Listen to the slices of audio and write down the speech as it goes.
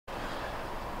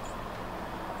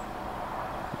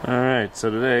Alright,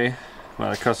 so today I'm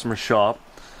at a customer shop,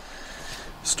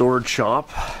 storage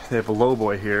shop. They have a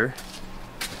lowboy here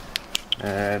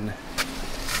and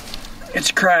it's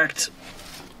cracked,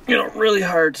 really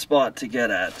hard spot to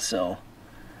get at, so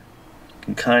you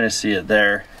can kind of see it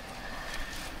there.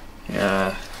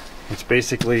 Yeah, it's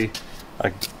basically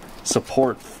a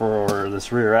support for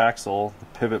this rear axle. The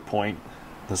pivot point,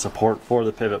 the support for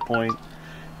the pivot point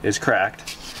is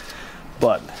cracked,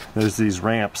 but there's these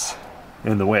ramps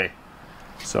in the way.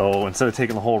 So instead of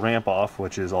taking the whole ramp off,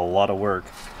 which is a lot of work,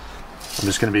 I'm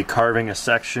just going to be carving a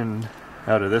section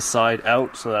out of this side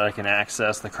out so that I can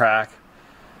access the crack,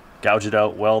 gouge it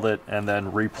out, weld it, and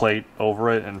then replate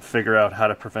over it and figure out how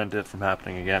to prevent it from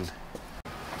happening again.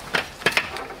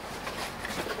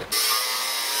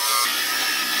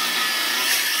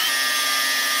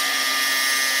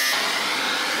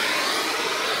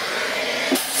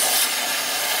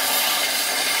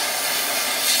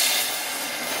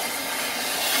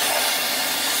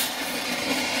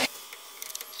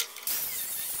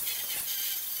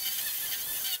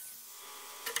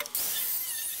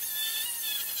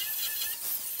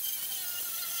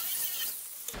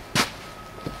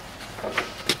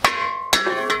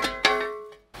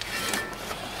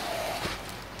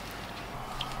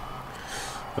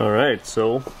 Alright,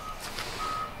 so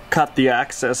cut the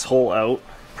access hole out.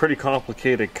 Pretty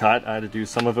complicated cut. I had to do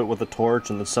some of it with a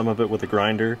torch and then some of it with a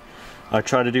grinder. I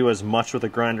try to do as much with a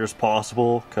grinder as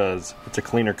possible because it's a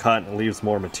cleaner cut and it leaves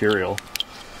more material.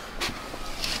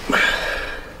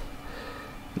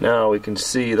 Now we can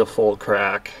see the full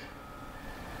crack,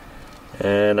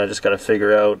 and I just got to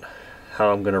figure out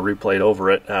how I'm going to replate over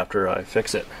it after I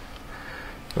fix it.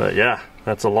 But yeah,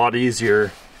 that's a lot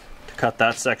easier to cut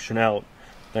that section out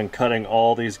than cutting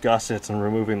all these gussets and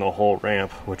removing the whole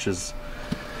ramp, which is,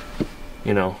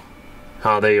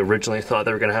 how they originally thought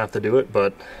they were going to have to do it,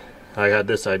 but I had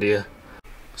this idea.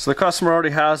 So the customer already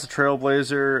has the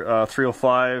Trailblazer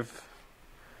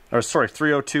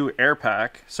 302 air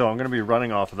pack, so I'm going to be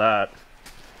running off of that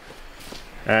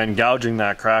and gouging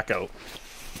that crack out.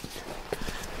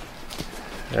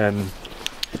 And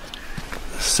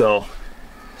so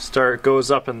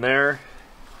goes up in there,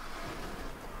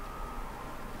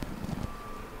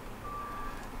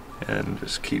 and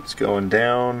just keeps going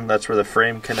down. That's where the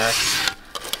frame connects.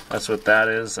 That's what that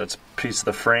is. That's a piece of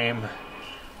the frame.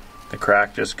 The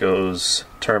crack just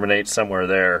terminates somewhere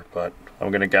there, but I'm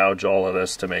going to gouge all of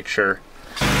this to make sure.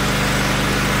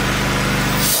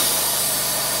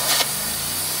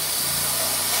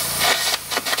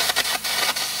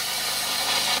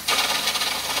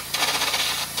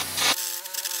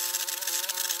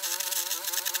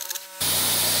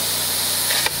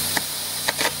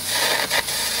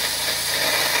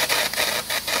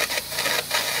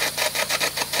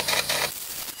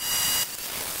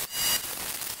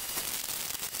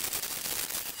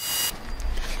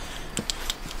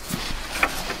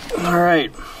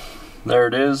 Alright, there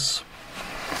it is.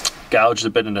 Gouged a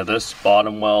bit into this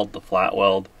bottom weld, the flat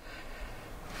weld.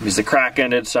 Because the crack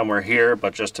ended somewhere here,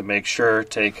 but just to make sure,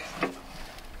 take a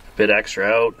bit extra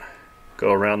out,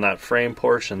 go around that frame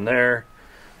portion there,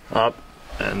 up,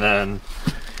 and then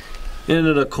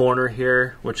into the corner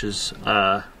here, which is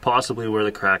possibly where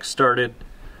the crack started,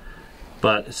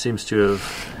 but it seems to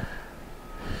have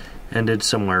ended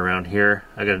somewhere around here.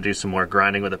 I got to do some more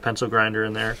grinding with a pencil grinder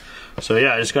in there. So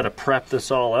yeah, I just got to prep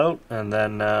this all out and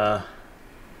then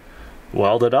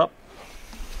weld it up.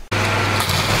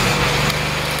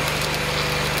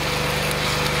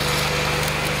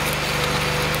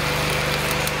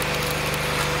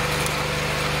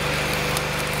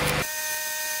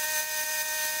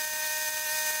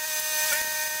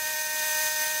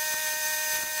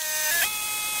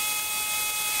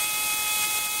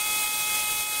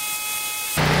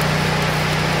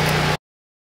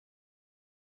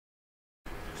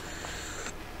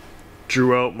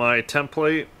 Drew out my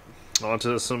template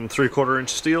onto some 3/4 inch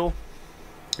steel,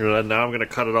 and now I'm going to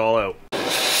cut it all out.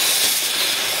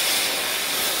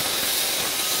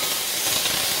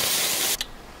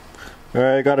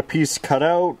 Alright, I got a piece cut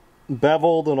out,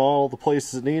 beveled in all the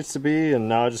places it needs to be, and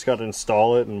now I just got to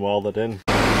install it and weld it in.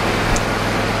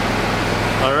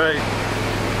 Alright,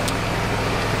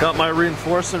 got my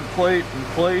reinforcement plate in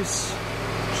place.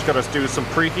 Just got to do some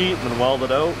preheat and then weld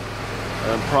it out.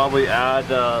 And probably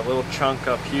add a little chunk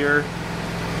up here,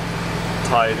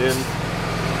 tie it in.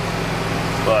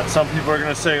 But some people are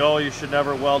going to say, oh, you should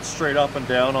never weld straight up and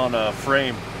down on a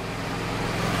frame.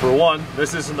 For one,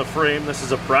 this isn't the frame, this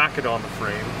is a bracket on the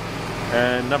frame.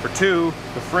 And number two,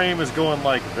 the frame is going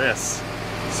like this.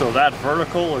 So that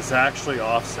vertical is actually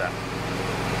offset.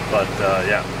 But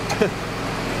yeah.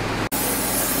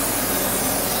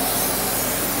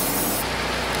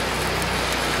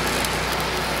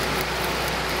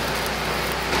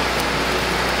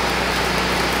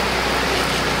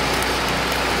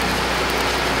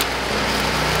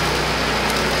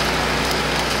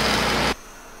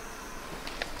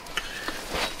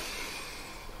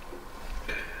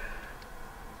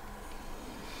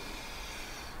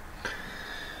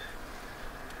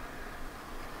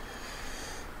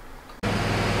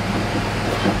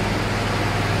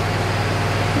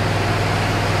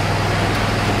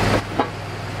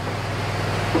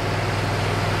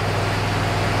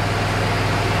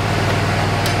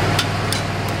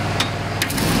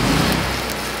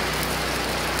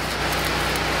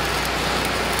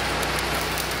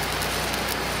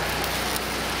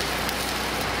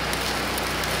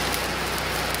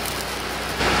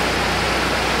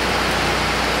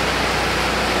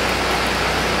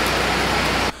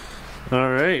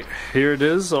 Alright, here it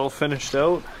is, all finished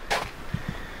out.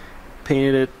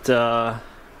 Painted it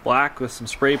black with some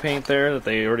spray paint there that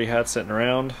they already had sitting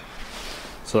around.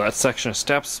 So that section of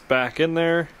steps back in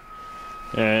there,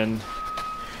 and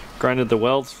grinded the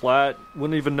welds flat.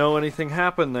 Wouldn't even know anything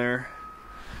happened there.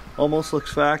 Almost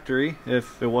looks factory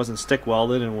if it wasn't stick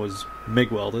welded and was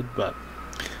MIG welded, but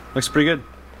looks pretty good.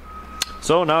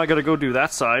 So now I gotta go do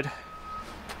that side.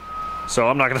 So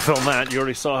I'm not gonna film that. You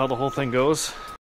already saw how the whole thing goes.